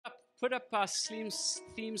Put up our theme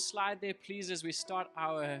slide there, please, as we start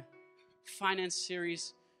our finance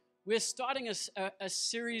series. We're starting a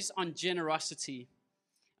series on generosity,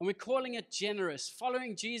 and we're calling it Generous,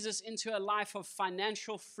 following Jesus into a life of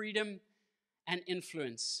financial freedom and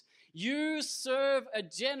influence. You serve a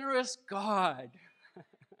generous God.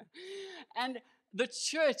 And the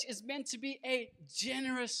church is meant to be a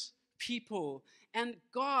generous people. And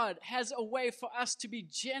God has a way for us to be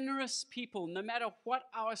generous people, no matter what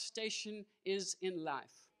our station is in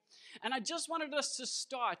life. And I just wanted us to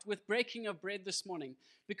start with breaking of bread this morning,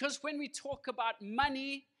 because when we talk about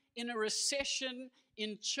money in a recession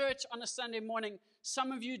in church on a Sunday morning,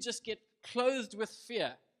 some of you just get clothed with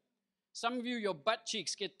fear. Some of you, your butt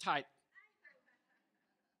cheeks get tight.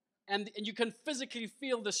 And you can physically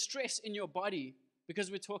feel the stress in your body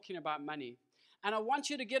because we're talking about money. And I want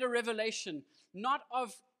you to get a revelation, not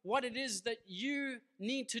of what it is that you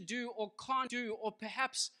need to do or can't do, or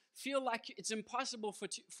perhaps feel like it's impossible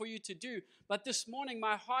for you to do. But this morning,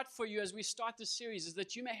 my heart for you as we start this series is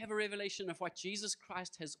that you may have a revelation of what Jesus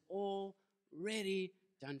Christ has already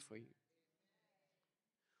done for you.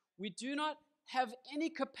 We do not have any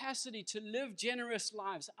capacity to live generous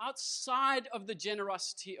lives outside of the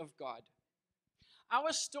generosity of God.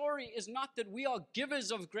 Our story is not that we are givers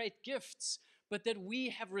of great gifts, but that we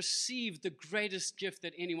have received the greatest gift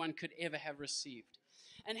that anyone could ever have received.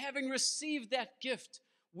 And having received that gift,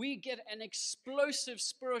 we get an explosive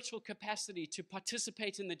spiritual capacity to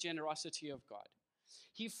participate in the generosity of God.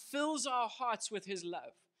 He fills our hearts with His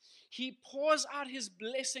love. He pours out His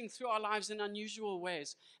blessing through our lives in unusual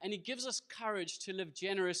ways, and He gives us courage to live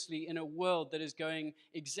generously in a world that is going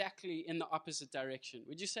exactly in the opposite direction.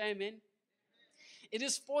 Would you say amen? It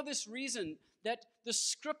is for this reason that the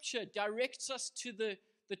scripture directs us to the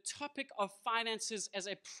topic of finances as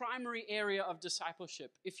a primary area of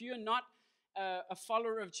discipleship. If you're not a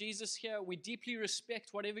follower of Jesus here, we deeply respect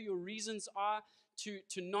whatever your reasons are to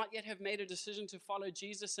not yet have made a decision to follow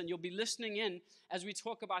Jesus, and you'll be listening in as we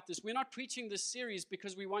talk about this. We're not preaching this series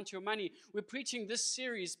because we want your money. We're preaching this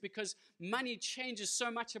series because money changes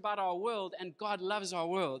so much about our world, and God loves our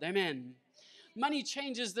world. Amen. Money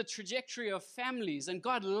changes the trajectory of families, and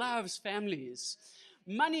God loves families.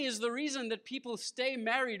 Money is the reason that people stay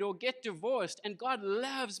married or get divorced, and God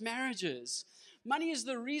loves marriages. Money is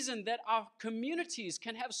the reason that our communities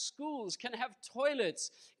can have schools, can have toilets,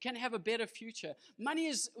 can have a better future. Money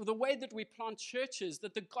is the way that we plant churches,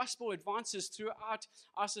 that the gospel advances throughout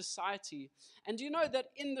our society. And do you know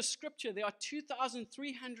that in the scripture there are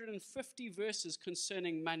 2,350 verses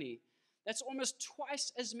concerning money? That's almost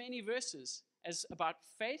twice as many verses as about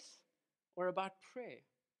faith or about prayer.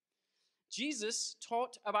 Jesus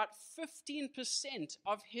taught about 15%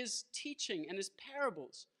 of His teaching and His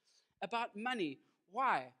parables about money.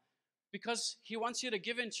 Why? Because He wants you to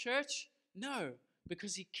give in church? No,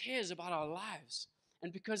 because He cares about our lives,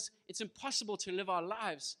 and because it's impossible to live our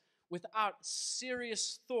lives without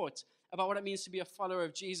serious thought about what it means to be a follower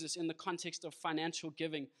of Jesus in the context of financial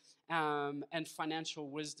giving and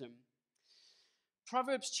financial wisdom.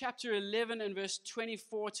 Proverbs chapter 11 and verse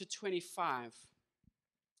 24 to 25.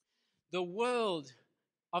 The world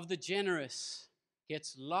of the generous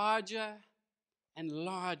gets larger and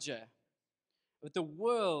larger, but the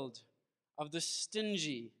world of the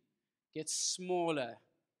stingy gets smaller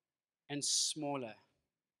and smaller.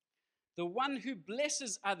 The one who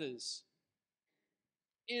blesses others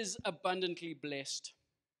is abundantly blessed.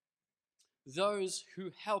 Those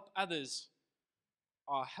who help others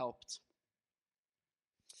are helped.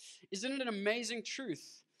 Isn't it an amazing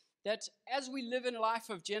truth that as we live in a life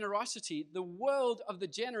of generosity, the world of the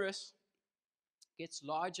generous gets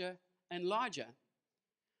larger and larger?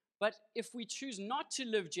 But if we choose not to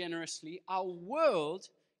live generously, our world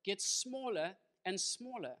gets smaller and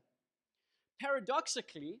smaller.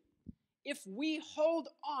 Paradoxically, if we hold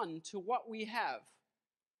on to what we have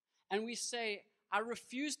and we say, I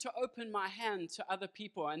refuse to open my hand to other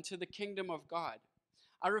people and to the kingdom of God,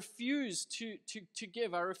 I refuse to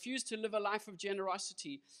give. I refuse to live a life of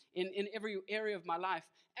generosity in every area of my life.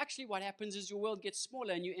 Actually, what happens is your world gets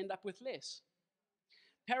smaller and you end up with less.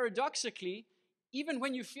 Paradoxically, even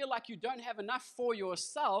when you feel like you don't have enough for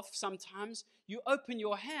yourself, sometimes you open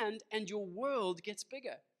your hand and your world gets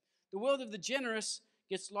bigger. The world of the generous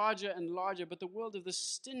gets larger and larger, but the world of the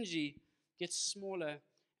stingy gets smaller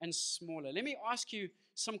and smaller. Let me ask you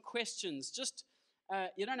some questions. Just,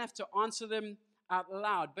 you don't have to answer them out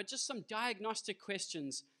loud, but just some diagnostic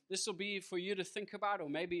questions. This will be for you to think about, or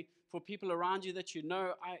maybe for people around you that you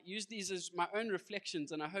know. I use these as my own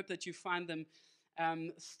reflections, and I hope that you find them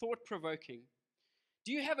thought-provoking.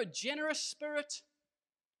 Do you have a generous spirit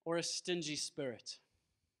or a stingy spirit?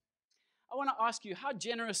 I want to ask you, how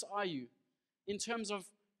generous are you in terms of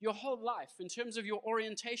your whole life, in terms of your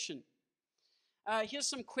orientation? Here's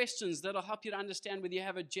some questions that'll help you to understand whether you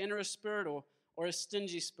have a generous spirit or a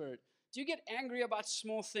stingy spirit. Do you get angry about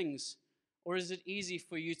small things, or is it easy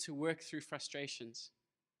for you to work through frustrations?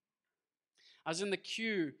 I was in the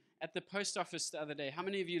queue at the post office the other day. How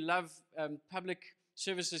many of you love public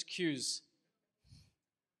services queues?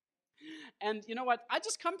 And you know what? I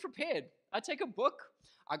just come prepared. I take a book.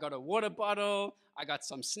 I got a water bottle. I got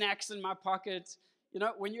some snacks in my pocket. You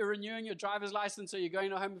know, when you're renewing your driver's license or you're going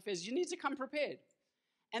to Home Affairs, you need to come prepared.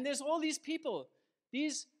 And there's all these people,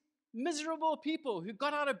 these miserable people who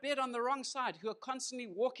got out of bed on the wrong side, who are constantly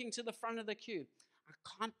walking to the front of the queue. I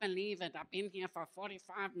can't believe it. I've been here for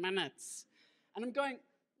 45 minutes. And I'm going,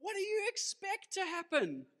 what do you expect to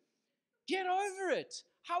happen? Get over it.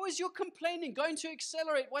 How is your complaining going to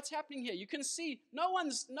accelerate what's happening here? You can see no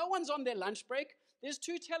one's on their lunch break. There's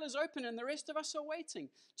 2 tellers open and the rest of us are waiting.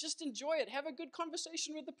 Just enjoy it. Have a good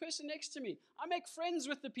conversation with the person next to me. I make friends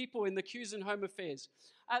with the people in the queues in Home Affairs.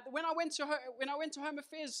 When I went to Home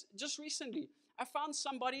Affairs just recently, I found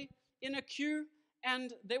somebody in a queue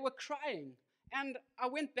and they were crying. And I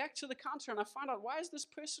went back to the counter and I found out, why is this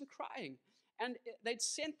person crying? And they'd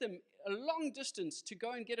sent them a long distance to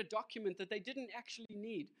go and get a document that they didn't actually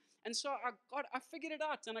need. And so I figured it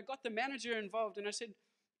out, and I got the manager involved, and I said,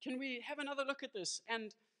 can we have another look at this?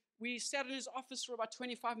 And we sat in his office for about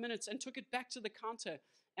 25 minutes and took it back to the counter.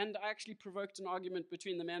 And I actually provoked an argument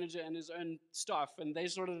between the manager and his own staff, and they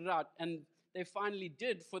sorted it out. And they finally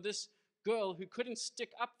did for this girl who couldn't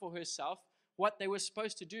stick up for herself what they were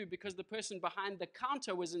supposed to do, because the person behind the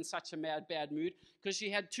counter was in such a bad mood, because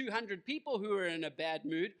she had 200 people who were in a bad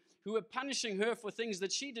mood, who were punishing her for things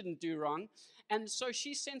that she didn't do wrong. And so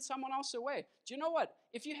she sent someone else away. Do you know what?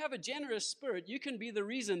 If you have a generous spirit, you can be the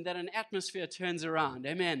reason that an atmosphere turns around.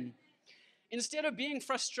 Amen. Instead of being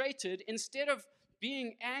frustrated, instead of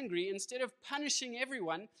being angry, instead of punishing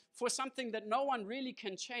everyone for something that no one really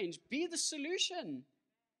can change, be the solution.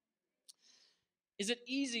 Is it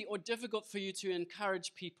easy or difficult for you to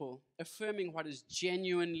encourage people, affirming what is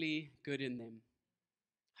genuinely good in them?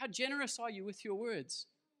 How generous are you with your words?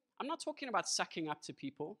 I'm not talking about sucking up to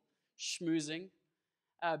people, schmoozing,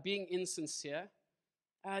 being insincere,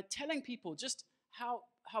 telling people just how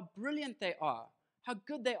brilliant they are, how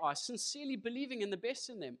good they are, sincerely believing in the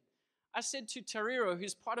best in them. I said to Tariro,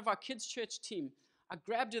 who's part of our kids' church team, I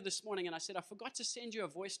grabbed her this morning and I said, I forgot to send you a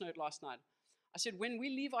voice note last night. I said, when we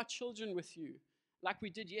leave our children with you, like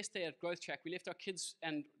we did yesterday at Growth Track, we left our kids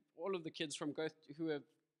and all of the kids from Growth, who are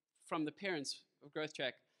from the parents of Growth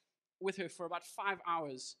Track, with her for about 5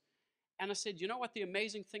 hours. And I said, you know what the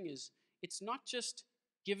amazing thing is? It's not just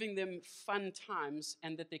giving them fun times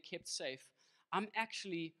and that they're kept safe. I'm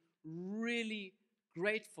actually really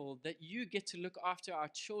grateful that you get to look after our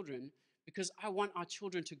children, because I want our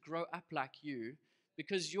children to grow up like you,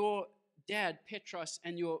 because your dad, Petros,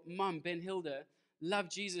 and your mom, Ben-Hilda,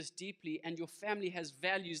 love Jesus deeply, and your family has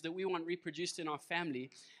values that we want reproduced in our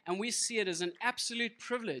family. And we see it as an absolute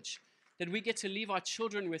privilege that we get to leave our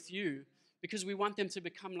children with you, because we want them to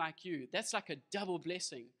become like you. That's like a double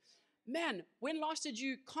blessing. Man, when last did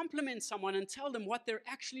you compliment someone and tell them what they're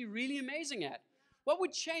actually really amazing at? What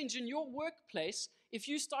would change in your workplace if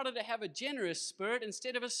you started to have a generous spirit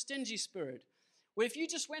instead of a stingy spirit? Where if you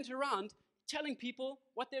just went around telling people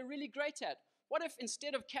what they're really great at? What if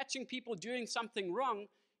instead of catching people doing something wrong,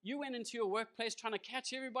 you went into your workplace trying to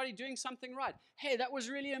catch everybody doing something right? Hey, that was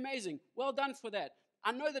really amazing. Well done for that.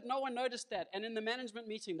 I know that no one noticed that, and in the management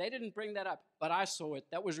meeting, they didn't bring that up, but I saw it.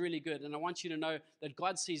 That was really good, and I want you to know that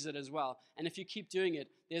God sees it as well. And if you keep doing it,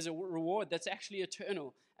 there's a reward that's actually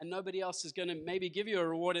eternal, and nobody else is going to maybe give you a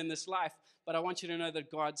reward in this life, but I want you to know that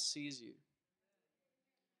God sees you.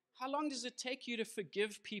 How long does it take you to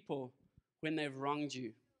forgive people when they've wronged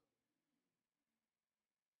you?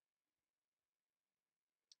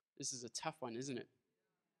 This is a tough one, isn't it?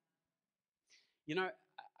 You know,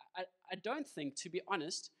 I don't think, to be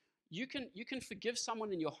honest, you can forgive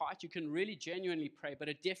someone in your heart, you can really genuinely pray, but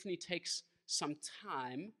it definitely takes some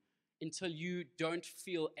time until you don't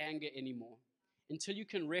feel anger anymore, until you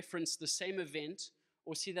can reference the same event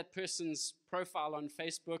or see that person's profile on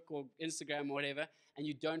Facebook or Instagram or whatever, and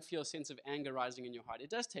you don't feel a sense of anger rising in your heart. It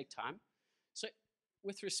does take time. So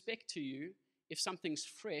with respect to you, if something's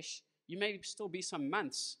fresh, you may still be some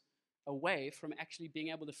months away from actually being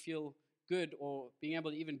able to feel good or being able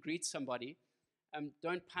to even greet somebody.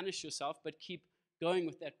 Don't punish yourself, but keep going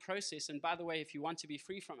with that process. And by the way, if you want to be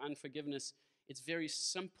free from unforgiveness, it's very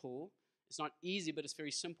simple. It's not easy, but it's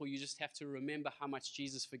very simple. You just have to remember how much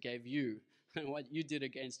Jesus forgave you and what you did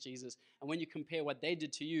against Jesus. And when you compare what they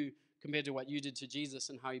did to you compared to what you did to Jesus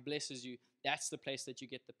and how he blesses you, that's the place that you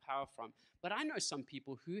get the power from. But I know some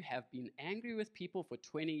people who have been angry with people for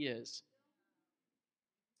 20 years.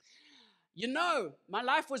 You know, my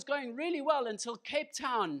life was going really well until Cape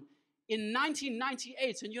Town in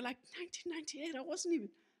 1998. And you're like, 1998? I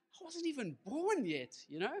wasn't even born yet,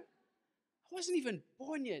 you know? I wasn't even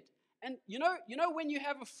born yet. And you know when you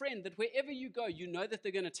have a friend that wherever you go, you know that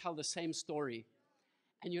they're going to tell the same story.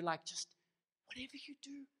 And you're like, just whatever you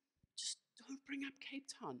do, just don't bring up Cape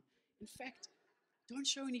Town. In fact, don't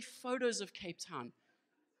show any photos of Cape Town.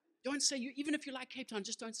 Don't say, even if you like Cape Town,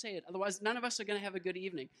 just don't say it. Otherwise, none of us are going to have a good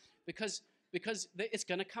evening because it's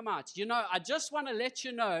going to come out. You know, I just want to let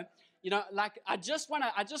you know, like I just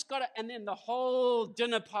got to, and then the whole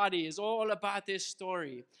dinner party is all about this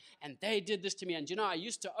story. And they did this to me. And, I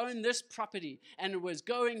used to own this property and it was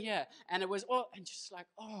going here. And it was all, and just like,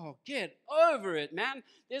 oh, get over it, man.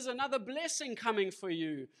 There's another blessing coming for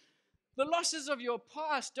you. The losses of your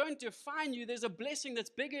past don't define you. There's a blessing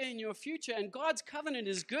that's bigger in your future. And God's covenant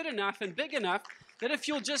is good enough and big enough that if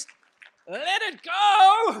you'll just let it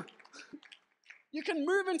go, you can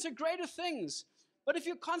move into greater things. But if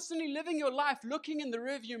you're constantly living your life looking in the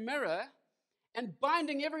rearview mirror and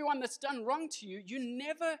binding everyone that's done wrong to you, you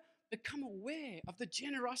never become aware of the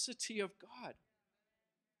generosity of God.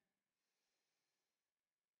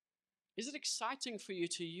 Is it exciting for you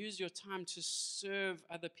to use your time to serve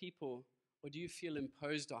other people, or do you feel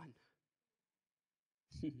imposed on?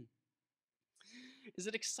 Is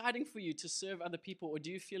it exciting for you to serve other people, or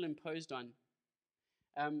do you feel imposed on?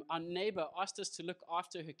 Our neighbor asked us to look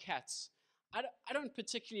after her cats. I don't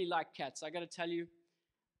particularly like cats. I got to tell you,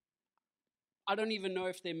 I don't even know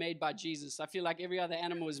if they're made by Jesus. I feel like every other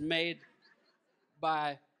animal is made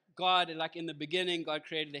by God. Like in the beginning, God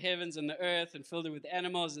created the heavens and the earth and filled it with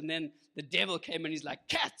animals. And then the devil came and he's like,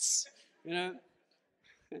 cats,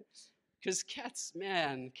 Because cats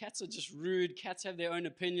are just rude. Cats have their own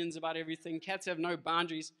opinions about everything. Cats have no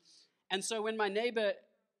boundaries. And so when my neighbor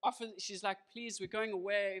offered, she's like, please, we're going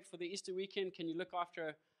away for the Easter weekend. Can you look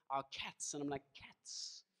after our cats? And I'm like,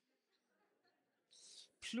 cats?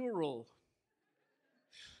 Plural.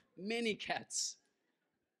 Many cats.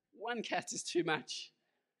 One cat is too much.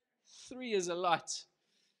 3 is a lot.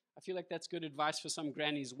 I feel like that's good advice for some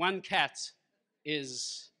grannies. 1 cat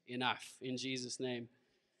is enough in Jesus' name.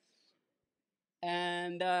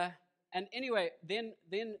 And anyway, then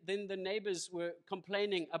the neighbors were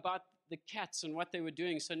complaining about the cats and what they were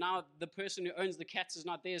doing. So now the person who owns the cats is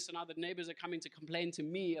not there. So now the neighbors are coming to complain to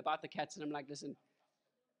me about the cats. And I'm like, listen,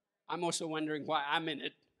 I'm also wondering why I'm in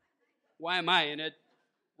it. Why am I in it?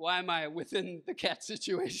 Why am I within the cat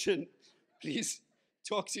situation? Please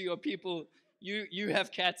talk to your people. You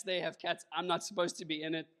have cats, they have cats. I'm not supposed to be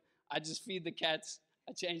in it. I just feed the cats.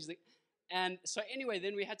 I change the... And so anyway,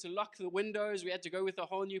 then we had to lock the windows. We had to go with a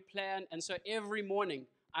whole new plan. And so every morning,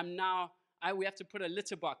 we have to put a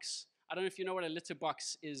litter box. I don't know if you know what a litter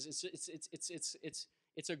box is.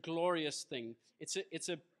 It's a glorious thing. It's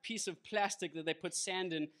a piece of plastic that they put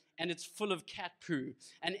sand in, and it's full of cat poo.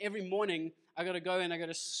 And every morning, I got to go and I got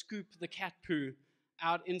to scoop the cat poo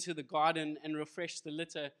out into the garden and refresh the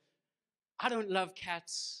litter. I don't love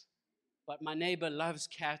cats, but my neighbor loves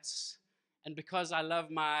cats. And because I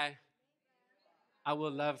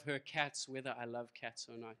will love her cats whether I love cats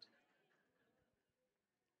or not.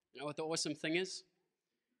 You know what the awesome thing is?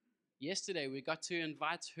 Yesterday, we got to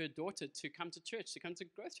invite her daughter to come to church, to come to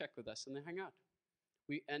Growth Track with us, and they hung out.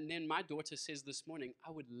 And then my daughter says this morning, I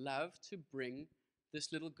would love to bring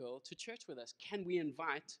this little girl to church with us. Can we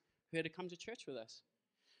invite her to come to church with us?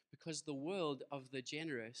 Because the world of the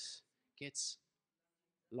generous gets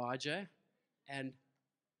larger and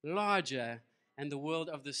larger, and the world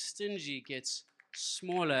of the stingy gets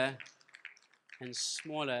smaller and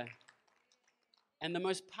smaller. And the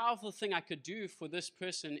most powerful thing I could do for this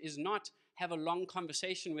person is not have a long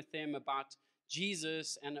conversation with them about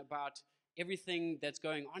Jesus and about everything that's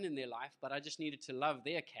going on in their life, but I just needed to love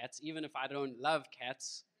their cats. Even if I don't love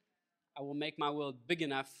cats, I will make my world big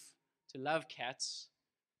enough to love cats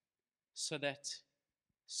so that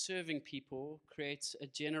serving people creates a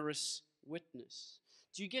generous witness.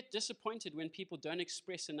 Do you get disappointed when people don't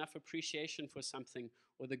express enough appreciation for something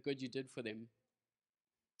or the good you did for them?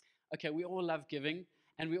 Okay, we all love giving,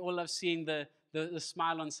 and we all love seeing the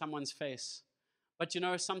smile on someone's face. But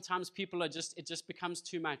sometimes people it just becomes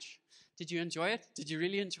too much. Did you enjoy it? Did you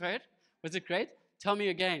really enjoy it? Was it great? Tell me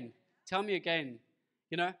again. Tell me again.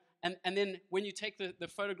 And then when you take the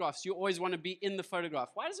photographs, you always want to be in the photograph.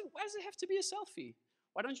 Why does it have to be a selfie?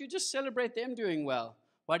 Why don't you just celebrate them doing well?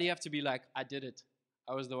 Why do you have to be like, I did it.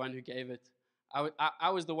 I was the one who gave it. I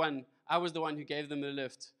was the one who gave them the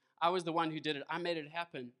lift. I was the one who did it. I made it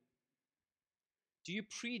happen. Do you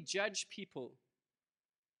prejudge people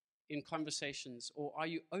in conversations, or are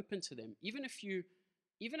you open to them? Even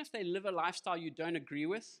if they live a lifestyle you don't agree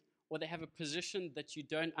with, or they have a position that you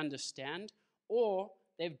don't understand, or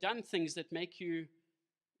they've done things that make you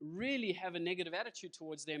really have a negative attitude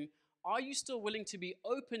towards them, are you still willing to be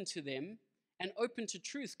open to them and open to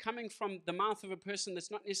truth coming from the mouth of a person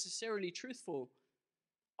that's not necessarily truthful?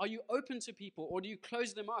 Are you open to people, or do you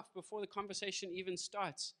close them off before the conversation even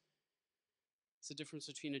starts? It's the difference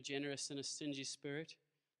between a generous and a stingy spirit.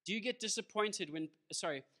 Do you get do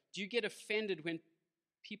you get offended when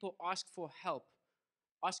people ask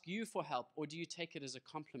you for help, or do you take it as a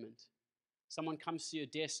compliment? Someone comes to your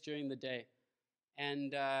desk during the day,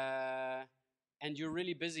 and you're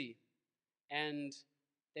really busy, and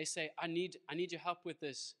they say, I need your help with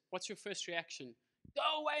this. What's your first reaction?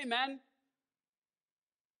 Go away, man.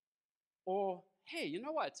 Or, hey, you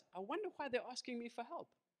know what? I wonder why they're asking me for help.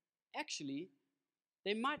 Actually,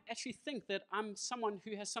 they might actually think that I'm someone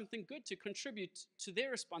who has something good to contribute to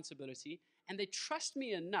their responsibility, and they trust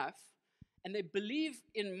me enough, and they believe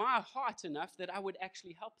in my heart enough that I would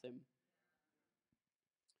actually help them.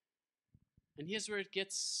 And here's where it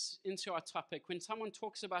gets into our topic. When someone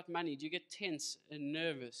talks about money, do you get tense and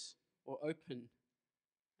nervous, or open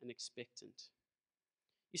and expectant?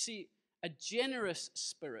 You see, a generous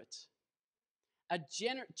spirit,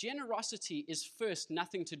 generosity is first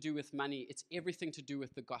nothing to do with money. It's everything to do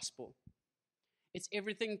with the gospel. It's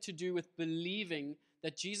everything to do with believing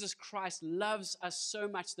that Jesus Christ loves us so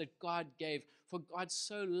much that God gave. For God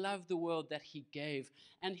so loved the world that he gave.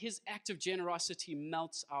 And his act of generosity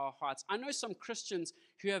melts our hearts. I know some Christians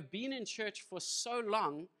who have been in church for so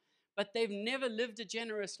long, but they've never lived a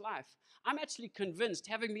generous life. I'm actually convinced,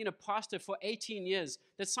 having been a pastor for 18 years,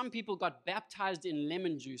 that some people got baptized in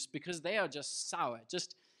lemon juice because they are just sour.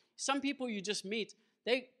 Just some people you just meet,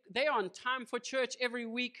 they are on time for church every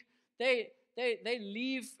week. They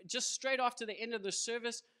leave just straight after the end of the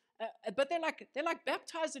service, but they're like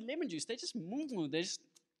baptized in lemon juice. They just move. They just,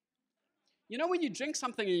 you know, when you drink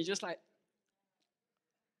something and you're just like,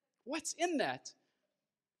 what's in that?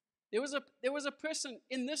 There was a person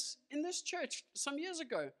in this church some years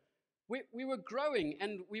ago. We were growing,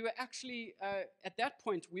 and we were actually, at that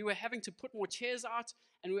point, we were having to put more chairs out,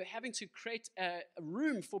 and we were having to create a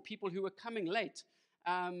room for people who were coming late,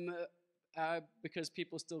 because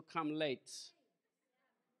people still come late.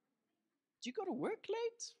 Do you go to work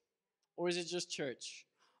late? Or is it just church?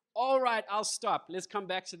 All right, I'll stop. Let's come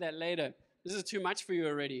back to that later. This is too much for you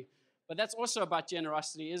already. But that's also about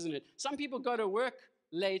generosity, isn't it? Some people go to work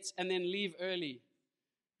late and then leave early.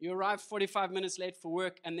 You arrive 45 minutes late for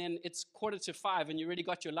work, and then it's 4:45, and you already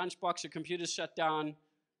got your lunchbox, your computer's shut down.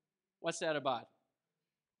 What's that about?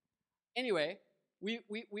 Anyway, we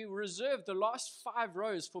reserved the last 5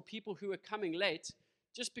 rows for people who were coming late,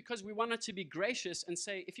 just because we wanted to be gracious and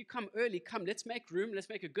say, if you come early, come, let's make room, let's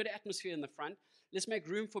make a good atmosphere in the front, let's make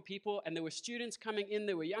room for people. And there were students coming in,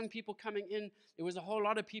 there were young people coming in, there was a whole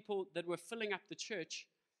lot of people that were filling up the church.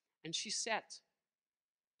 And she sat,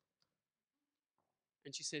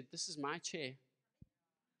 and she said, this is my chair.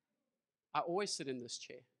 I always sit in this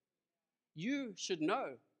chair. You should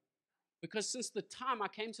know, because since the time I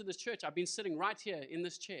came to this church, I've been sitting right here in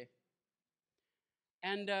this chair.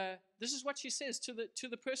 And this is what she says to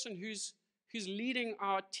the person who's leading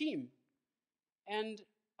our team. And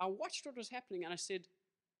I watched what was happening, and I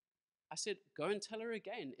said, go and tell her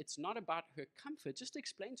again. It's not about her comfort. Just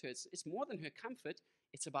explain to her. It's more than her comfort.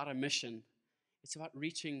 It's about a mission. It's about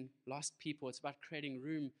reaching lost people. It's about creating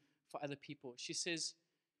room for other people. She says,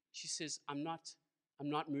 I'm not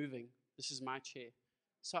moving. This is my chair.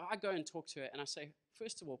 So I go and talk to her, and I say,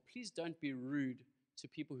 first of all, please don't be rude to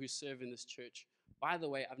people who serve in this church. By the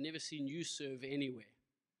way, I've never seen you serve anywhere.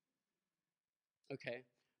 Okay?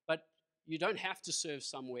 But you don't have to serve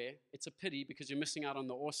somewhere. It's a pity, because you're missing out on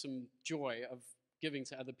the awesome joy of giving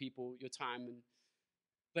to other people your time.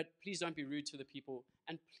 But please don't be rude to the people,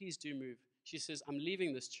 and please do move. She says, I'm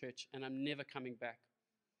leaving this church, and I'm never coming back.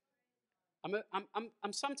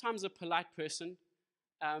 I'm sometimes a polite person,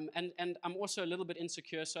 and I'm also a little bit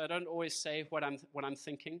insecure, so I don't always say what I'm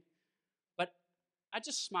thinking. But I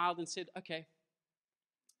just smiled and said, okay.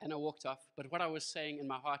 And I walked off. But what I was saying in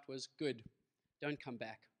my heart was, good, don't come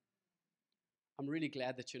back. I'm really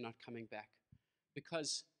glad that you're not coming back,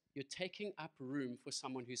 because you're taking up room for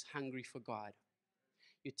someone who's hungry for God.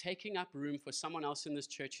 You're taking up room for someone else in this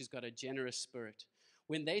church who's got a generous spirit.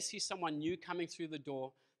 When they see someone new coming through the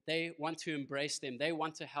door, they want to embrace them. They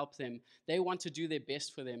want to help them. They want to do their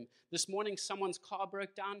best for them. This morning, someone's car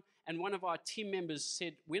broke down, and one of our team members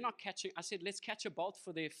said, we're not catching. I said, let's catch a Bolt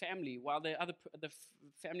for their family while the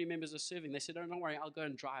family members are serving. They said, oh, don't worry, I'll go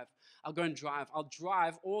and drive. I'll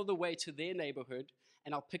drive all the way to their neighborhood,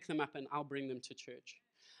 and I'll pick them up and I'll bring them to church.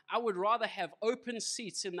 I would rather have open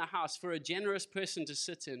seats in the house for a generous person to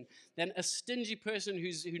sit in than a stingy person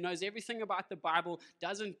who knows everything about the Bible,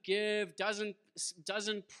 doesn't give,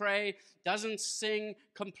 doesn't pray, doesn't sing,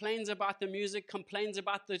 complains about the music, complains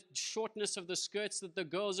about the shortness of the skirts that the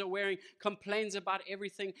girls are wearing, complains about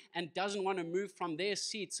everything, and doesn't want to move from their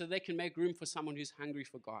seat so they can make room for someone who's hungry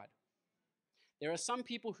for God. There are some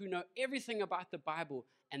people who know everything about the Bible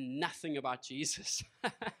and nothing about Jesus.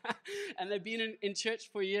 And they've been in church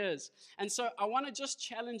for years. And so I want to just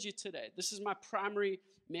challenge you today. This is my primary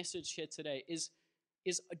message here today is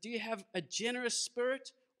do you have a generous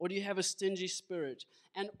spirit or do you have a stingy spirit?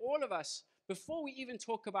 And all of us, before we even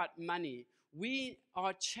talk about money, we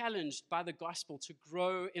are challenged by the gospel to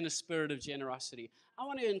grow in a spirit of generosity. I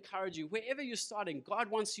want to encourage you, wherever you're starting, God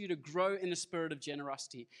wants you to grow in a spirit of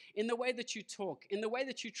generosity, in the way that you talk, in the way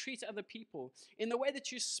that you treat other people, in the way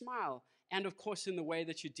that you smile, and of course, in the way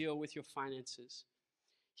that you deal with your finances.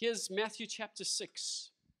 Here's Matthew chapter 6,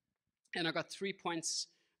 and I've got 3 points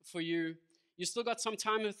for you. You still got some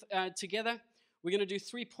time together? We're going to do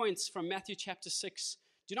 3 points from Matthew chapter 6.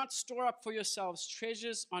 Do not store up for yourselves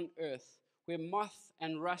treasures on earth, where moth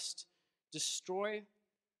and rust destroy,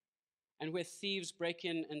 and where thieves break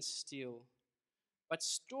in and steal. But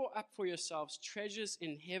store up for yourselves treasures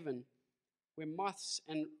in heaven, where moths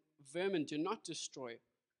and vermin do not destroy,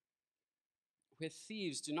 where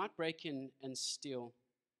thieves do not break in and steal.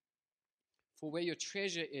 For where your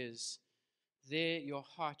treasure is, there your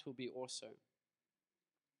heart will be also.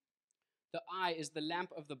 The eye is the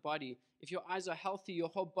lamp of the body. If your eyes are healthy, your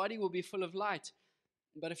whole body will be full of light.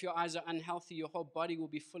 But if your eyes are unhealthy, your whole body will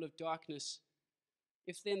be full of darkness.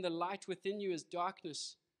 If then the light within you is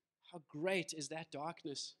darkness, how great is that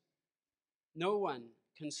darkness? No one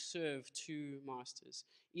can serve two masters.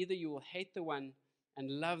 Either you will hate the one and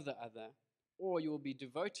love the other, or you will be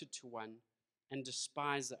devoted to one and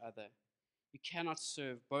despise the other. You cannot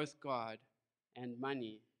serve both God and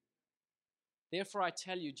money. Therefore I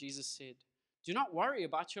tell you, Jesus said, do not worry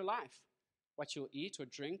about your life, what you'll eat or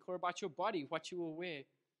drink, or about your body, what you will wear.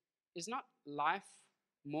 Is not life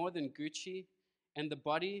more than Gucci, and the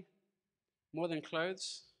body more than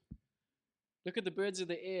clothes? Look at the birds of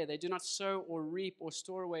the air. They do not sow or reap or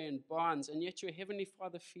store away in barns, and yet your heavenly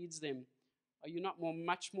Father feeds them. Are you not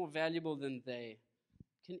much more valuable than they?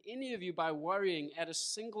 Can any of you, by worrying, add a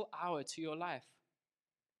single hour to your life?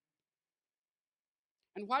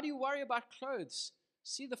 And why do you worry about clothes?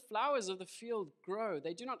 See the flowers of the field grow.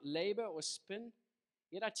 They do not labor or spin.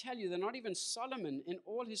 Yet I tell you that not even Solomon in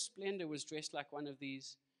all his splendor was dressed like one of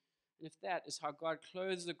these. And if that is how God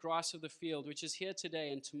clothes the grass of the field, which is here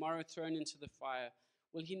today and tomorrow thrown into the fire,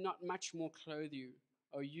 will he not much more clothe you,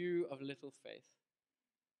 O you of little faith?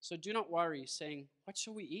 So do not worry, saying, what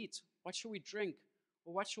shall we eat? What shall we drink?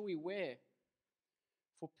 Or what shall we wear?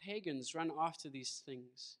 For pagans run after these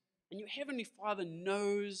things, and your heavenly Father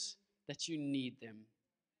knows that you need them.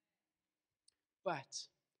 But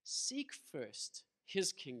seek first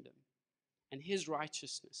his kingdom and his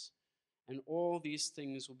righteousness, and all these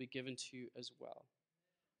things will be given to you as well.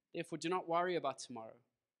 Therefore, do not worry about tomorrow,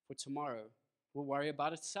 for tomorrow will worry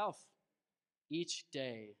about itself. Each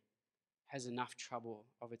day has enough trouble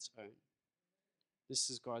of its own. This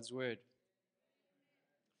is God's word.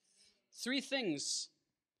 3 things.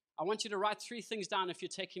 I want you to write 3 things down if you're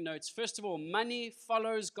taking notes. First of all, money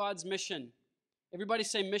follows God's mission. Everybody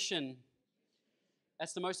say mission.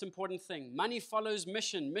 That's the most important thing. Money follows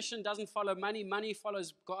mission. Mission doesn't follow money. Money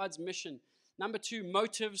follows God's mission. Number 2,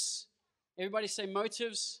 motives. Everybody say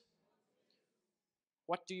motives.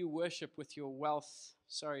 What do you worship with your wealth?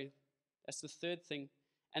 Sorry, that's the 3rd thing.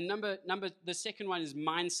 And the second one is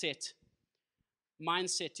mindset.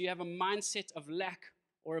 Mindset. Do you have a mindset of lack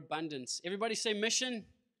or abundance? Everybody say mission.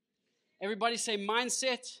 Everybody say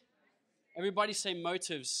mindset. Everybody say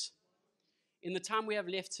motives. In the time we have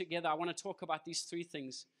left together, I want to talk about these 3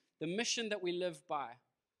 things. The mission that we live by,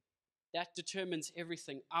 that determines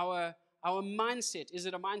everything. Our mindset, is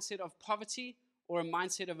it a mindset of poverty or a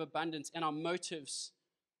mindset of abundance? And our motives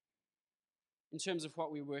in terms of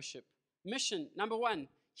what we worship. Mission, number 1.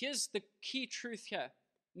 Here's the key truth here.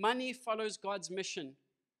 Money follows God's mission.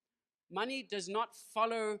 Money does not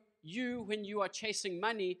follow you when you are chasing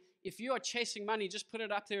money. If you are chasing money, just put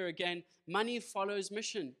it up there again. Money follows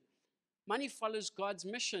mission. Money follows God's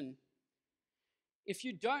mission. If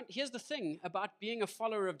you don't, here's the thing about being a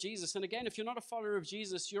follower of Jesus. And again, if you're not a follower of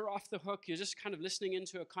Jesus, you're off the hook. You're just kind of listening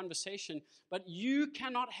into a conversation. But you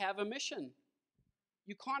cannot have a mission.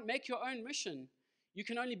 You can't make your own mission. You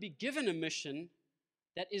can only be given a mission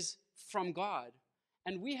that is from God.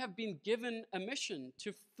 And we have been given a mission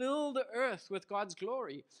to fill the earth with God's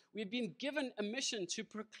glory. We've been given a mission to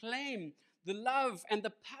proclaim the love and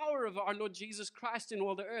the power of our Lord Jesus Christ in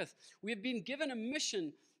all the earth. We've been given a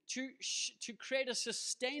mission to create a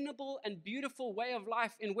sustainable and beautiful way of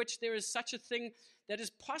life in which there is such a thing that is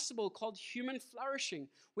possible called human flourishing,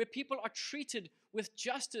 where people are treated with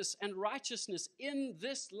justice and righteousness in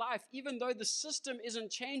this life, even though the system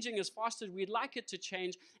isn't changing as fast as we'd like it to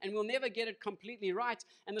change, and we'll never get it completely right,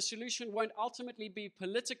 and the solution won't ultimately be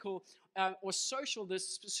political or social. The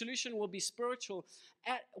solution will be spiritual.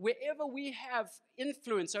 Wherever we have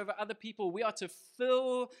influence over other people, we are to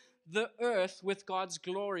fill the earth with God's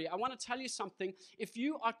glory. I want to tell you something. If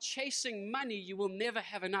you are chasing money, you will never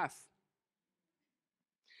have enough.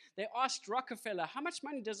 They asked Rockefeller, how much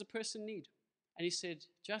money does a person need? And he said,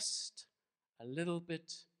 just a little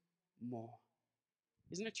bit more.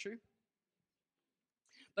 Isn't it true?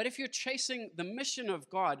 But if you're chasing the mission of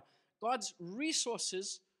God, God's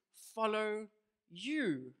resources follow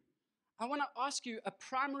you. I want to ask you a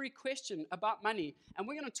primary question about money, and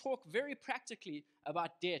we're going to talk very practically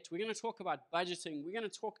about debt. We're going to talk about budgeting. We're going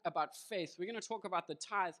to talk about faith. We're going to talk about the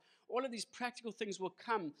tithe. All of these practical things will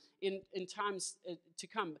come in times to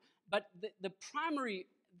come. But the primary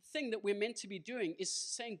thing that we're meant to be doing is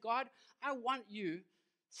saying, God, I want you,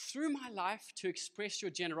 through my life, to express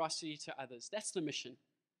your generosity to others. That's the mission.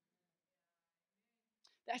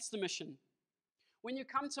 That's the mission. When you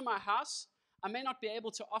come to my house, I may not be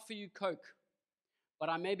able to offer you Cooke, but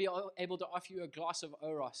I may be able to offer you a glass of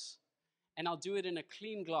Oros. And I'll do it in a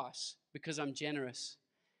clean glass because I'm generous.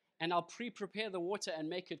 And I'll pre-prepare the water and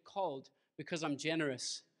make it cold because I'm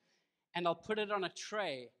generous. And I'll put it on a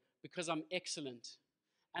tray because I'm excellent.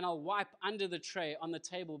 And I'll wipe under the tray on the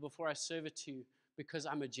table before I serve it to you because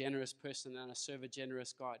I'm a generous person and I serve a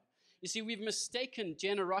generous God. You see, we've mistaken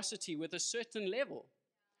generosity with a certain level.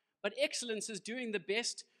 But excellence is doing the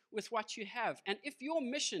best with what you have. And if your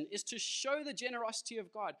mission is to show the generosity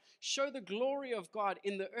of God, show the glory of God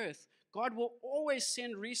in the earth, God will always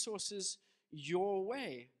send resources your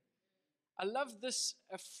way. I love this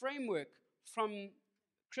framework from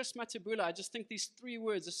Chris Matabula. I just think these 3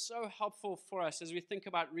 words are so helpful for us as we think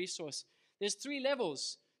about resource. There's 3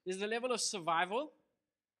 levels. There's the level of survival.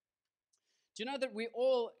 Do you know that we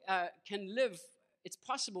all can live, it's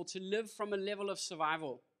possible to live from a level of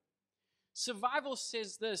survival. Survival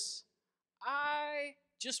says this: I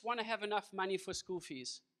just want to have enough money for school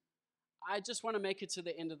fees. I just want to make it to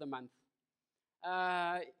the end of the month.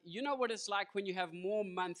 You know what it's like when you have more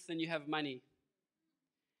month than you have money.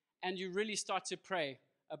 And you really start to pray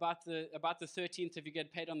about the 13th if you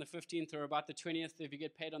get paid on the 15th, or about the 20th if you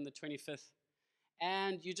get paid on the 25th.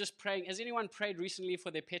 And you're just praying. Has anyone prayed recently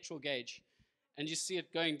for their petrol gauge? And you see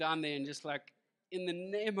it going down there and just like, in the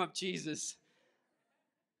name of Jesus.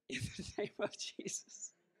 In the name of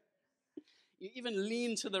Jesus. You even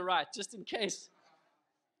lean to the right, just in case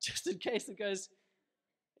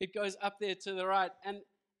it goes up there to the right. And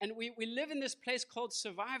we live in this place called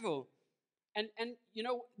survival. And you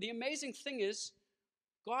know, the amazing thing is,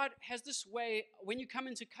 God has this way, when you come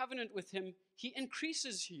into covenant with him, he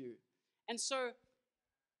increases you. And so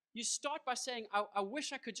you start by saying, I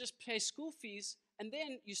wish I could just pay school fees. And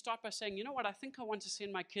then you start by saying, you know what, I think I want to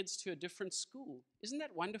send my kids to a different school. Isn't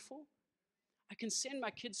that wonderful? I can send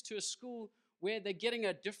my kids to a school where they're getting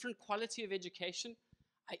a different quality of education.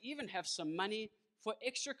 I even have some money for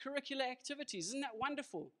extracurricular activities. Isn't that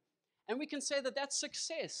wonderful? And we can say that that's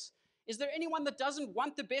success. Is there anyone that doesn't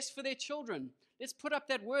want the best for their children? Let's put up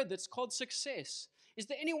that word that's called success. Is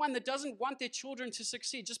there anyone that doesn't want their children to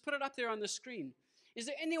succeed? Just put it up there on the screen. Is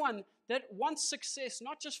there anyone that wants success,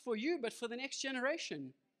 not just for you, but for the next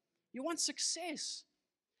generation? You want success.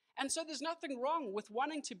 And so there's nothing wrong with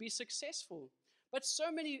wanting to be successful. But so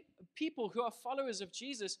many people who are followers of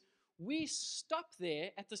Jesus, we stop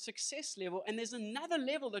there at the success level, and there's another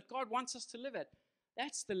level that God wants us to live at.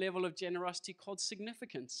 That's the level of generosity called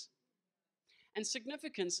significance. And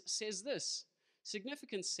significance says this.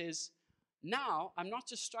 Significance says, now I'm not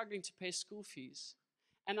just struggling to pay school fees,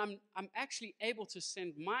 and I'm actually able to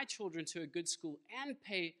send my children to a good school and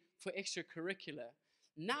pay for extracurricular.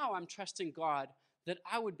 Now I'm trusting God that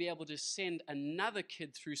I would be able to send another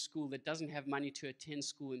kid through school that doesn't have money to attend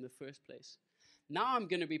school in the first place. Now I'm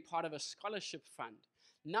going to be part of a scholarship fund.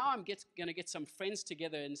 Now I'm going to get some friends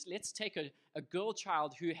together and let's take a girl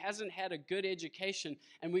child who hasn't had a good education,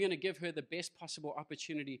 and we're going to give her the best possible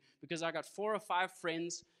opportunity, because I got 4 or 5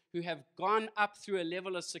 friends who have gone up through a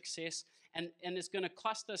level of success, and it's going to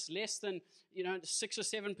cost us less than 6 or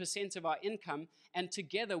 7% of our income, and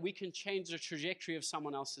together we can change the trajectory of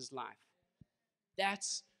someone else's life.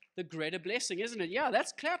 That's the greater blessing, isn't it? Yeah,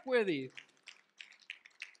 that's clap worthy.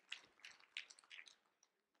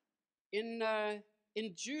 In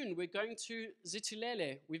June, we're going to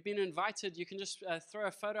Zitulele. We've been invited. You can just throw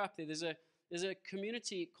a photo up there. There's a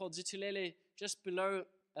community called Zitulele just below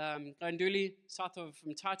Ganduli, south of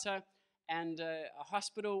Mthatha, and a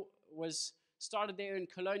hospital was started there in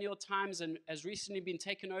colonial times and has recently been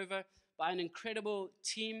taken over by an incredible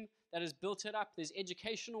team that has built it up. There's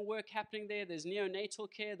educational work happening there. There's neonatal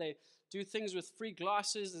care. They do things with free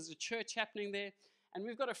glasses. There's a church happening there. And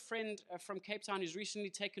we've got a friend from Cape Town who's recently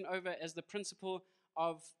taken over as the principal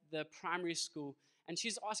of the primary school. And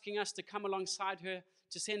she's asking us to come alongside her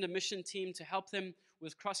to send a mission team to help them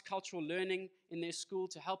with cross-cultural learning in their school,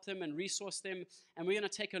 to help them and resource them. And we're going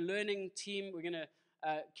to take a learning team. We're going to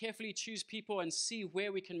carefully choose people and see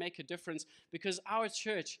where we can make a difference, because our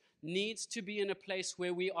church needs to be in a place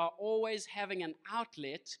where we are always having an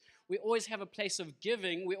outlet. We always have a place of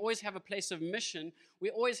giving. We always have a place of mission. We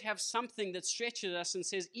always have something that stretches us and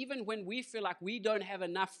says, even when we feel like we don't have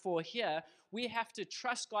enough for here, we have to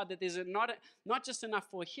trust God that there's not just enough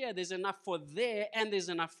for here, there's enough for there, and there's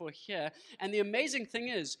enough for here. And the amazing thing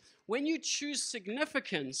is, when you choose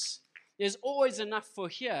significance, there's always enough for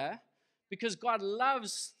here, because God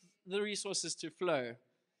loves the resources to flow.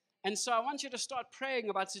 And so I want you to start praying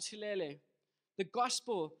about Zitulele. The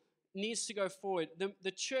gospel needs to go forward.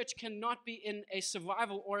 The church cannot be in a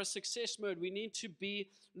survival or a success mode. We need to be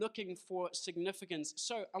looking for significance.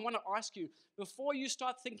 So I want to ask you, before you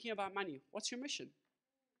start thinking about money, what's your mission?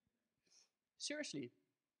 Seriously,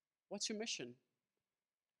 what's your mission?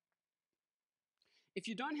 If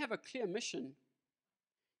you don't have a clear mission,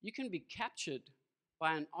 you can be captured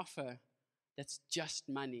by an offer that's just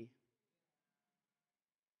money.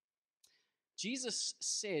 Jesus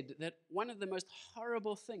said that one of the most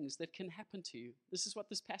horrible things that can happen to you, this is what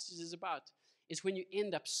this passage is about, is when you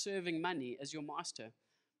end up serving money as your master.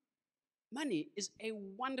 Money is a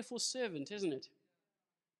wonderful servant, isn't it?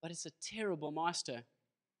 But it's a terrible master.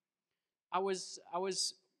 I was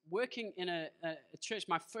working in a church,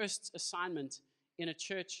 my first assignment in a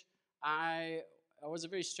church. I was a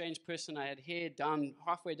very strange person. I had hair down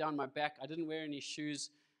halfway down my back. I didn't wear any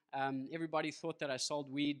shoes. Everybody thought that I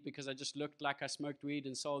sold weed because I just looked like I smoked weed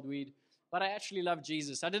and sold weed. But I actually loved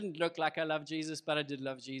Jesus. I didn't look like I loved Jesus, but I did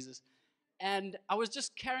love Jesus. And I was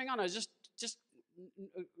just carrying on. I was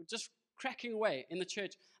just cracking away in the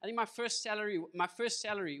church. I think my first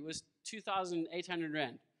salary was 2,800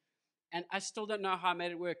 Rand. And I still don't know how I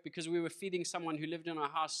made it work, because we were feeding someone who lived in our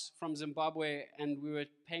house from Zimbabwe, and we were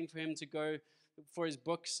paying for him to go for his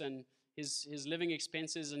books and his living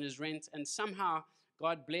expenses and his rent. And somehow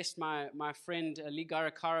God blessed my friend Lee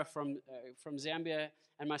Garakara from Zambia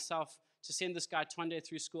and myself to send this guy Twande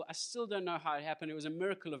through school. I still don't know how it happened. It was a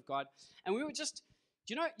miracle of God. And we were just,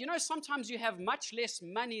 you know, sometimes you have much less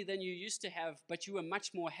money than you used to have, but you were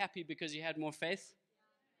much more happy because you had more faith.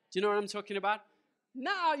 Do you know what I'm talking about?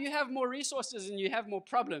 Now you have more resources and you have more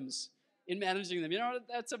problems in managing them. You know what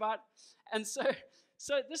that's about? And so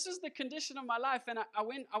this is the condition of my life. And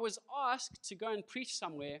I was asked to go and preach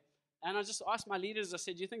somewhere. And I just asked my leaders, I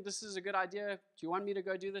said, do you think this is a good idea? Do you want me to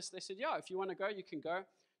go do this? They said, yeah, if you want to go, you can go.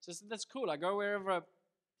 So I said, that's cool. I go wherever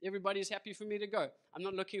everybody's happy for me to go. I'm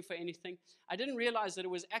not looking for anything. I didn't realize that it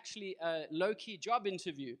was actually a low-key job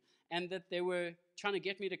interview and that they were trying to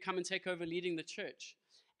get me to come and take over leading the church.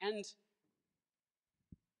 And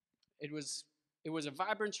it was a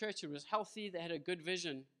vibrant church. It was healthy. They had a good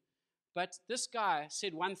vision. But this guy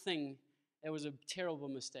said one thing that was a terrible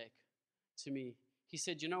mistake to me. He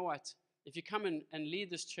said, you know what? If you come and lead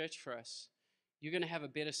this church for us, you're going to have a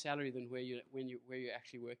better salary than where you're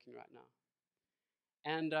actually working right now.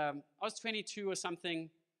 And I was 22 or something,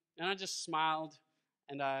 and I just smiled,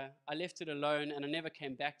 and I left it alone, and I never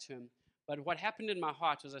came back to him. But what happened in my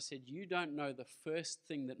heart was I said, you don't know the first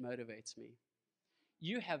thing that motivates me.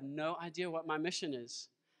 You have no idea what my mission is.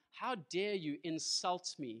 How dare you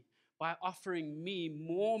insult me by offering me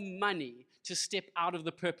more money to step out of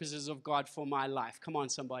the purposes of God for my life? Come on,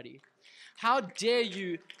 somebody. How dare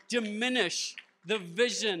you diminish the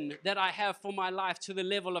vision that I have for my life to the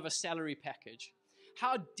level of a salary package?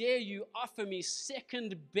 How dare you offer me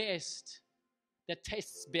second best that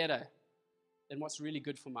tastes better than what's really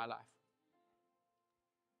good for my life?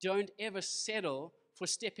 Don't ever settle for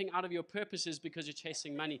stepping out of your purposes because you're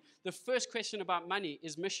chasing money. The first question about money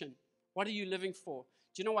is mission. What are you living for?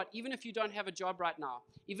 Do you know what? Even if you don't have a job right now,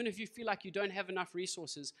 even if you feel like you don't have enough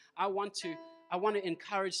resources, I want to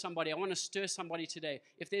encourage somebody. I want to stir somebody today.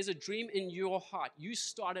 If there's a dream in your heart, you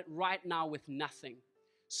start it right now with nothing.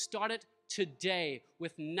 Start it today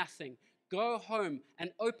with nothing. Go home and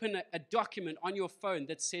open a document on your phone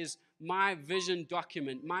that says, my vision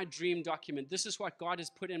document, my dream document. This is what God has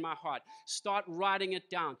put in my heart. Start writing it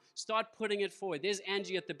down. Start putting it forward. There's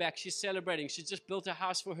Angie at the back. She's celebrating. She just built a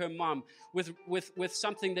house for her mom with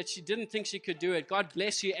something that she didn't think she could do it. God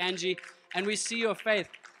bless you, Angie. And we see your faith.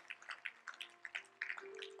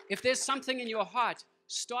 If there's something in your heart,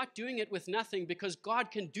 start doing it with nothing, because God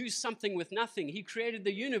can do something with nothing. He created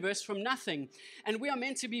the universe from nothing. And we are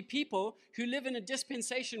meant to be people who live in a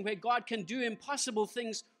dispensation where God can do impossible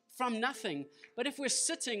things from nothing. But if we're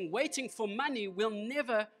sitting waiting for money, we'll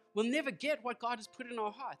never get what God has put in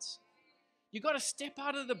our hearts. You got to step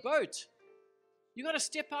out of the boat. You got to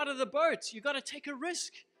step out of the boat. You got to take a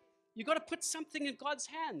risk. You got to put something in God's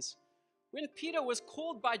hands. When Peter was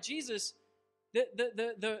called by Jesus,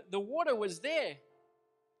 the water was there.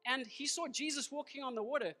 And he saw Jesus walking on the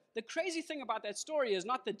water. The crazy thing about that story is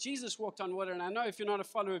not that Jesus walked on water. And I know if you're not a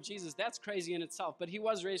follower of Jesus, that's crazy in itself. But he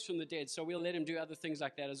was raised from the dead, so we'll let him do other things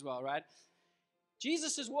like that as well, right?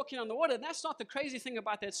 Jesus is walking on the water. And that's not the crazy thing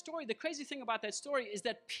about that story. The crazy thing about that story is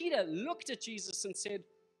that Peter looked at Jesus and said,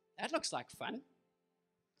 that looks like fun.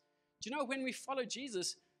 Do you know, when we follow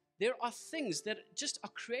Jesus, there are things that just are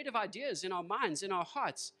creative ideas in our minds, in our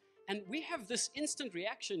hearts. And we have this instant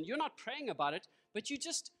reaction. You're not praying about it, but you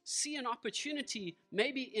just see an opportunity,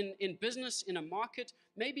 maybe in business, in a market,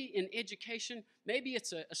 maybe in education, maybe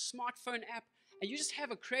it's a smartphone app, and you just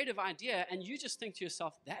have a creative idea, and you just think to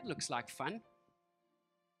yourself, that looks like fun.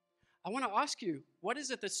 I want to ask you, what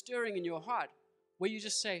is it that's stirring in your heart where you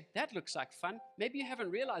just say, that looks like fun? Maybe you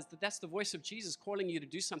haven't realized that that's the voice of Jesus calling you to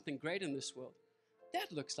do something great in this world.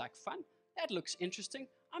 That looks like fun. That looks interesting.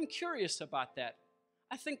 I'm curious about that.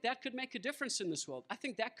 I think that could make a difference in this world. I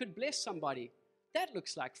think that could bless somebody. That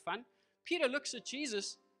looks like fun. Peter looks at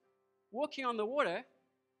Jesus walking on the water,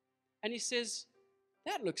 and he says,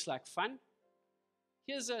 that looks like fun.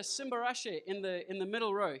 Here's a Simbarashe in the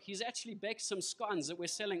middle row. He's actually baked some scones that we're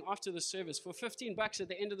selling after the service. For $15 at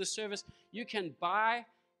the end of the service, you can buy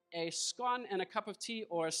a scone and a cup of tea,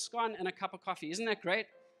 or a scone and a cup of coffee. Isn't that great?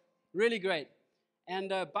 Really great.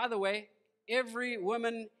 And by the way, every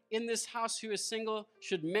woman in this house who is single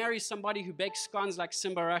should marry somebody who bakes scones like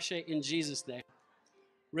Simbarashe in Jesus' name.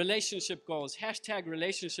 Relationship goals. #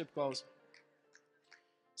 relationship goals.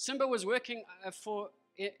 Simba was working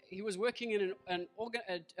he was working in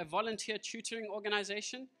a volunteer tutoring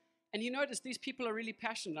organization, and he noticed these people are really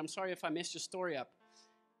passionate. I'm sorry if I messed your story up.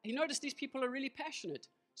 He noticed these people are really passionate,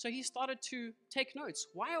 so he started to take notes.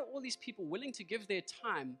 Why are all these people willing to give their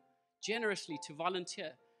time generously to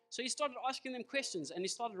volunteer? So he started asking them questions, and he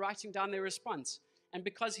started writing down their response. And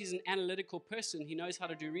because he's an analytical person, he knows how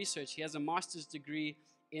to do research. He has a master's degree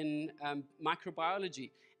in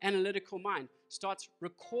microbiology. Analytical mind. Starts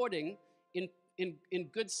recording in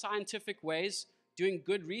good scientific ways, doing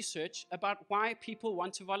good research about why people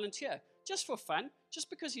want to volunteer. Just for fun, just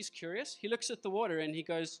because he's curious. He looks at the water and he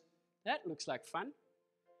goes, that looks like fun.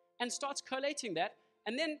 And starts collating that.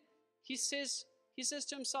 And then he says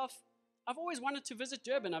to himself, I've always wanted to visit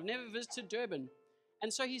Durban. I've never visited Durban.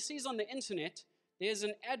 And so he sees on the internet, there's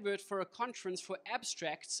an advert for a conference for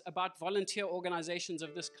abstracts about volunteer organizations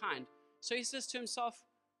of this kind. So he says to himself,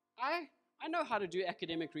 I know how to do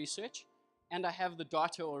academic research, and I have the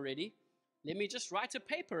data already. Let me just write a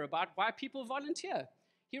paper about why people volunteer.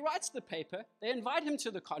 He writes the paper. They invite him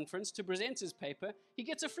to the conference to present his paper. He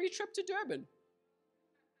gets a free trip to Durban.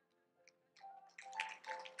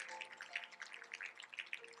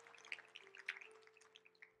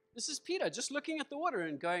 This is Peter just looking at the water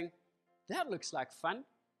and going, that looks like fun.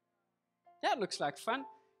 That looks like fun.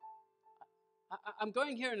 I'm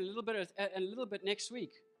going here in a little bit next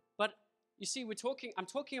week. But you see, I'm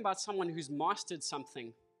talking about someone who's mastered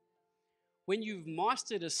something. When you've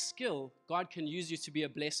mastered a skill, God can use you to be a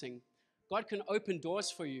blessing. God can open doors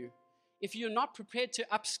for you. If you're not prepared to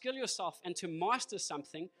upskill yourself and to master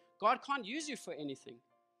something, God can't use you for anything.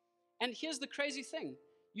 And here's the crazy thing.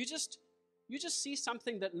 You just see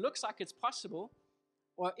something that looks like it's possible,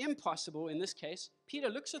 or impossible in this case. Peter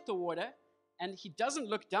looks at the water, and he doesn't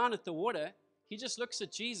look down at the water. He just looks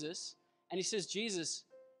at Jesus, and he says, Jesus,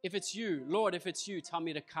 if it's you, Lord, if it's you, tell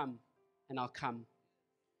me to come, and I'll come.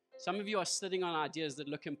 Some of you are sitting on ideas that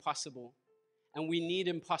look impossible, and we need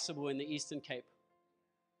impossible in the Eastern Cape.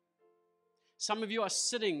 Some of you are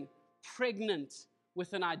sitting pregnant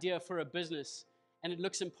with an idea for a business and it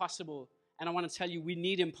looks impossible. And I want to tell you, we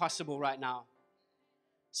need impossible right now.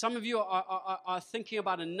 Some of you are thinking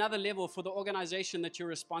about another level for the organization that you're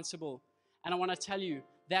responsible. And I want to tell you,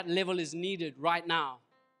 that level is needed right now.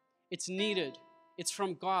 It's needed. It's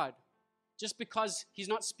from God. Just because he's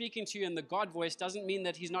not speaking to you in the God voice doesn't mean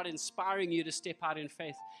that he's not inspiring you to step out in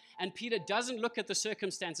faith. And Peter doesn't look at the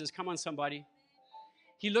circumstances. Come on, somebody.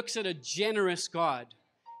 He looks at a generous God.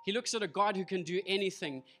 He looks at a God who can do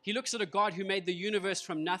anything. He looks at a God who made the universe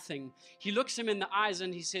from nothing. He looks him in the eyes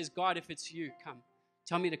and he says, God, if it's you, come.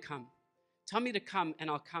 Tell me to come. Tell me to come and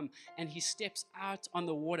I'll come. And he steps out on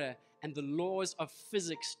the water and the laws of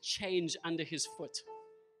physics change under his foot.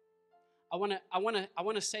 I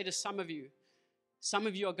want to say to some of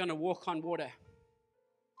you are going to walk on water.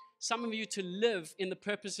 Some of you to live in the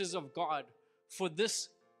purposes of God for this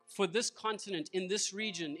continent, in this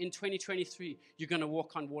region, in 2023, you're going to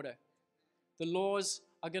walk on water. The laws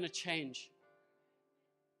are going to change.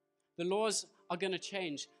 The laws are going to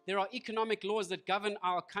change. There are economic laws that govern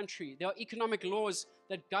our country. There are economic laws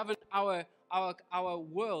that govern our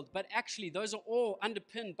world, but actually those are all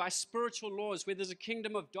underpinned by spiritual laws where there's a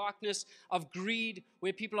kingdom of darkness, of greed,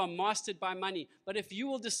 where people are mastered by money. But if you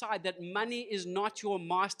will decide that money is not your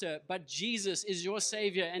master, but Jesus is your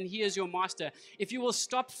savior and he is your master, if you will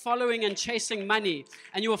stop following and chasing money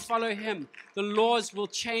and you will follow him, the laws will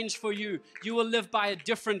change for you. You will live by a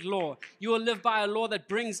different law. You will live by a law that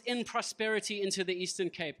brings in prosperity into the Eastern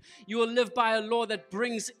Cape. You will live by a law that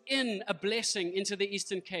brings in a blessing into the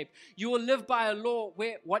Eastern Cape. You will live by a law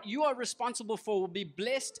where what you are responsible for will be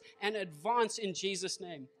blessed and advanced in Jesus'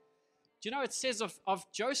 name. Do you know it says of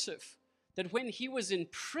Joseph that when he was in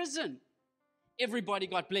prison, everybody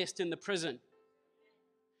got blessed in the prison.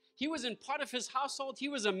 He was in Potiphar's household. He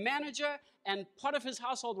was a manager, and Potiphar's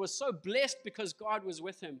household was so blessed because God was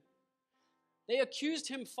with him. They accused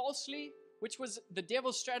him falsely, which was the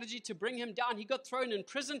devil's strategy to bring him down. He got thrown in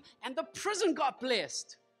prison, and the prison got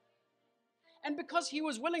blessed. And because he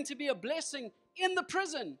was willing to be a blessing in the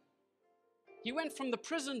prison, he went from the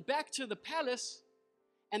prison back to the palace.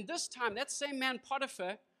 And this time, that same man,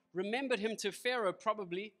 Potiphar, remembered him to Pharaoh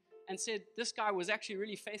probably and said, this guy was actually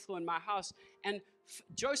really faithful in my house. And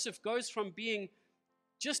Joseph goes from being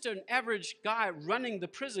just an average guy running the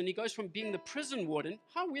prison. He goes from being the prison warden.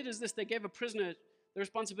 How weird is this? They gave a prisoner the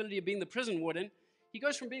responsibility of being the prison warden. He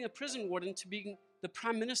goes from being a prison warden to being the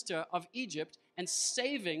prime minister of Egypt and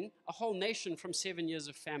saving a whole nation from 7 years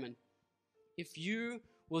of famine. If you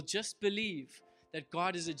will just believe that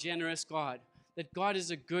God is a generous God, that God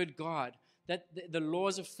is a good God, that the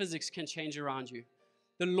laws of physics can change around you.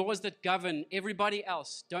 The laws that govern everybody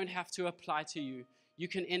else don't have to apply to you. You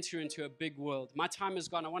can enter into a big world. My time is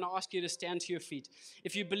gone. I want to ask you to stand to your feet.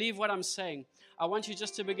 If you believe what I'm saying, I want you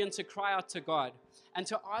just to begin to cry out to God and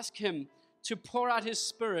to ask him to pour out his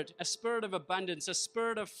spirit, a spirit of abundance, a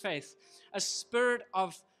spirit of faith, a spirit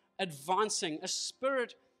of advancing, a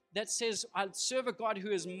spirit that says, I serve a God who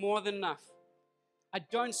is more than enough. I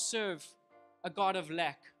don't serve a God of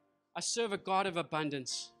lack. I serve a God of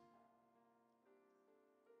abundance.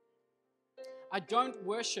 I don't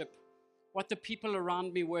worship what the people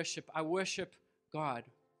around me worship. I worship God.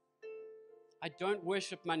 I don't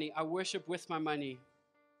worship money. I worship with my money.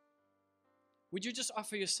 Would you just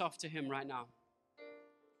offer yourself to him right now?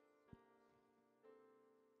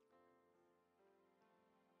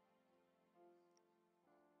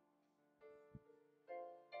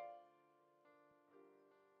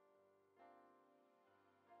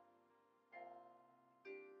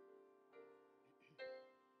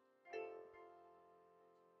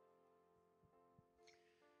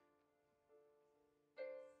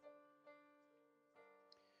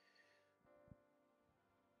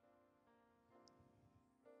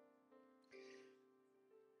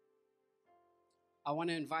 I want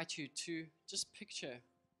to invite you to just picture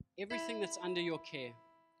everything that's under your care.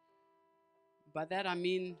 By that I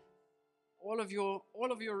mean all of your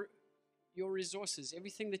resources,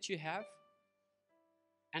 everything that you have.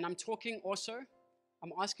 And I'm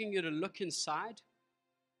asking you to look inside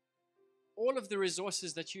all of the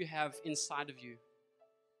resources that you have inside of you.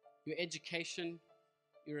 Your education,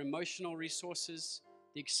 your emotional resources,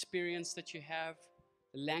 the experience that you have,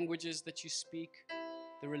 the languages that you speak,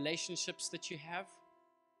 the relationships that you have,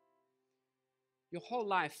 your whole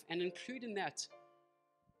life, and include in that,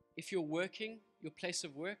 if you're working, your place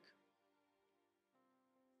of work,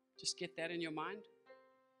 just get that in your mind.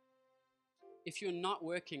 If you're not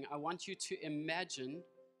working, I want you to imagine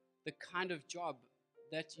the kind of job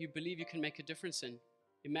that you believe you can make a difference in.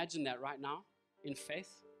 Imagine that right now in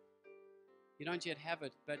faith. You don't yet have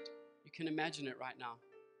it, but you can imagine it right now.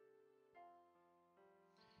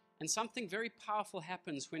 And something very powerful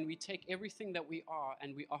happens when we take everything that we are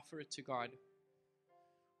and we offer it to God.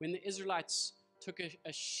 When the Israelites took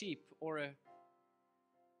a sheep or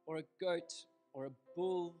a goat or a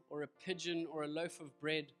bull or a pigeon or a loaf of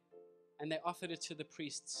bread and they offered it to the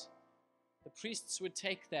priests would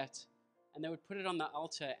take that and they would put it on the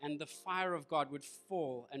altar, and the fire of God would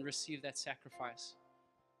fall and receive that sacrifice.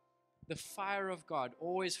 The fire of God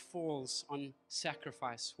always falls on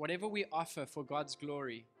sacrifice. Whatever we offer for God's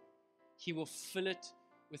glory, He will fill it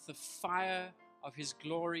with the fire of His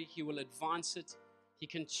glory. He will advance it. He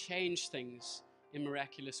can change things in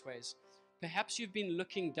miraculous ways. Perhaps you've been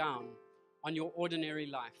looking down on your ordinary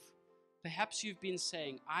life. Perhaps you've been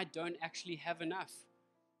saying, I don't actually have enough.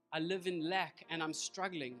 I live in lack and I'm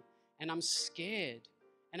struggling and I'm scared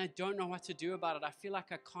and I don't know what to do about it. I feel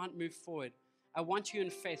like I can't move forward. I want you in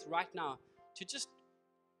faith right now to just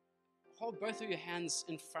hold both of your hands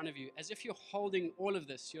in front of you as if you're holding all of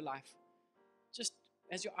this, your life. Just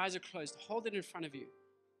as your eyes are closed, hold it in front of you.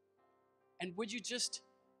 And would you just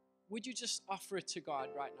offer it to God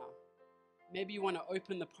right now? Maybe you want to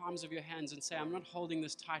open the palms of your hands and say, I'm not holding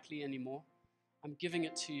this tightly anymore. I'm giving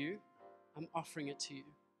it to you. I'm offering it to you.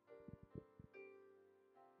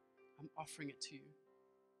 I'm offering it to you.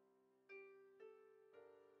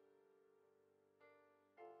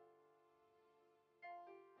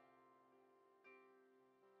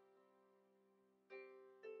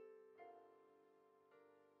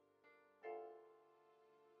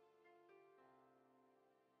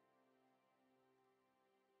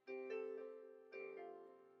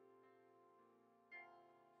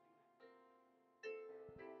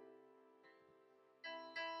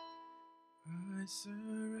 I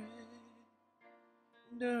surrender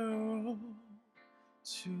all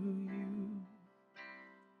to you.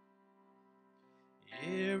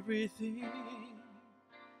 Everything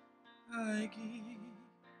I give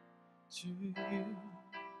to you,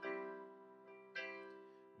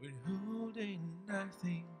 withholding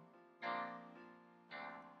nothing,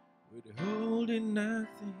 withholding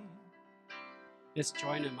nothing. Let's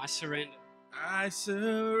join Him. I surrender. I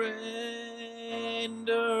surrender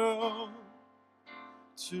all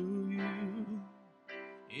to you.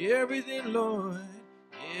 Everything, Lord,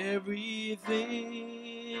 everything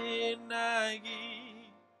I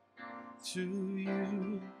give to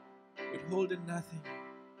you, withholding nothing,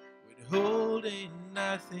 withholding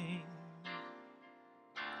nothing,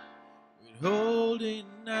 withholding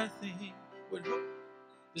nothing, withholding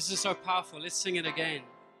This is so powerful. Let's sing it again.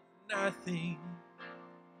 nothing,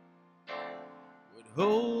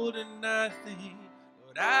 withholding nothing.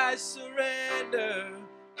 Lord, I surrender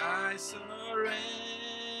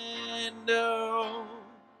all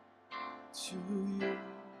to you.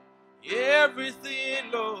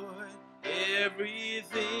 Everything, Lord,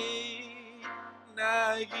 everything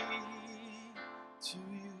I give to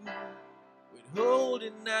you,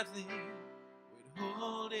 withholding nothing,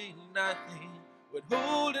 withholding nothing,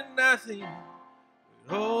 withholding nothing,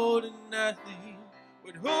 withholding nothing,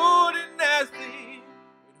 withholding nothing,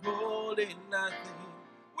 withholding nothing,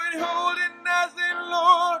 withholding nothing,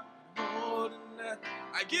 Lord, withholding nothing.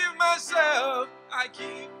 I give myself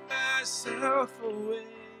away.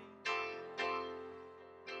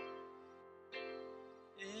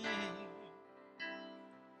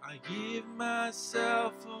 I give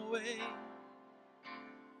myself away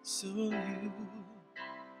so you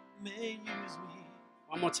may use me.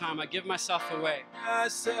 One more time. I give myself away.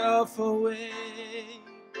 Myself away.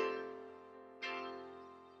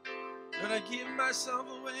 Lord, I give myself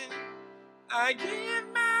away. I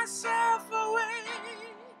give myself away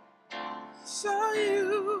so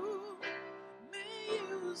you may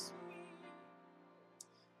use me.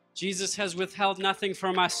 Jesus has withheld nothing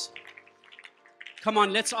from us. Come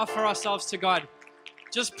on, let's offer ourselves to God.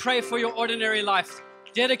 Just pray for your ordinary life.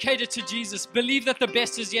 Dedicate it to Jesus. Believe that the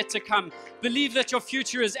best is yet to come. Believe that your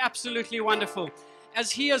future is absolutely wonderful.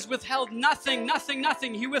 As He has withheld nothing,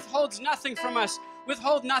 He withholds nothing from us.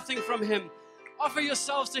 Withhold nothing from Him. Offer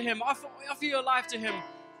yourselves to Him. Offer your life to Him.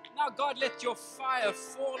 Now, God, let your fire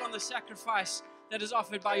fall on the sacrifice that is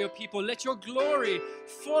offered by your people. Let your glory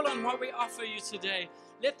fall on what we offer you today.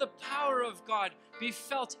 Let the power of God be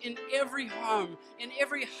felt in every home, in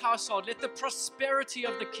every household. Let the prosperity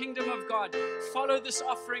of the kingdom of God follow this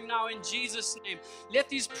offering now in Jesus' name. Let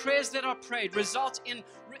these prayers that are prayed result in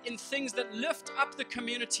things that lift up the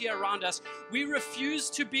community around us. We refuse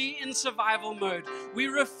to be in survival mode. We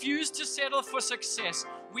refuse to settle for success.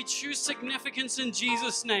 We choose significance in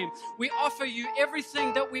Jesus' name. We offer you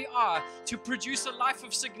everything that we are to produce a life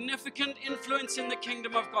of significant influence in the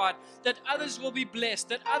kingdom of God, that others will be blessed,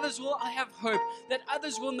 that others will have hope, that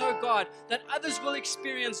others will know God, that others will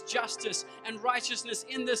experience justice and righteousness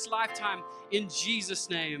in this lifetime. In Jesus'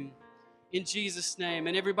 name. In Jesus' name.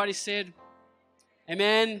 And everybody said,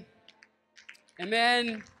 amen.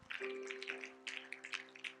 Amen.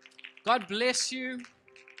 God bless you.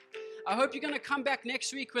 I hope you're going to come back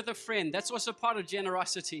next week with a friend. That's also part of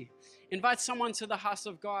generosity. Invite someone to the house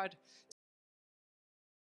of God.